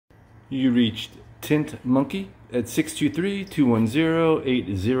You reached Tint Monkey at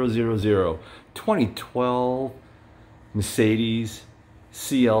 623-210-8000. 2012 Mercedes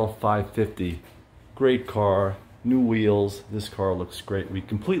CL 550. Great car, new wheels. This car looks great. We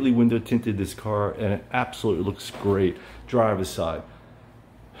completely window tinted this car and it absolutely looks great. Driver's side.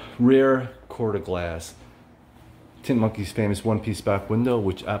 Rear quarter glass. Tint Monkey's famous one-piece back window,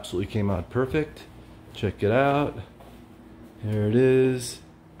 which absolutely came out perfect. Check it out. Here it is.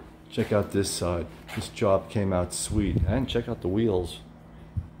 Check out this side. This job came out sweet. And check out the wheels.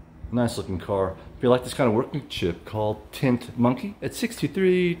 Nice looking car. If you like this kind of workmanship, call Tint Monkey at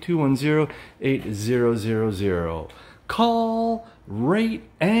 623-210-8000. Call, rate,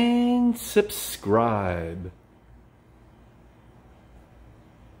 and subscribe.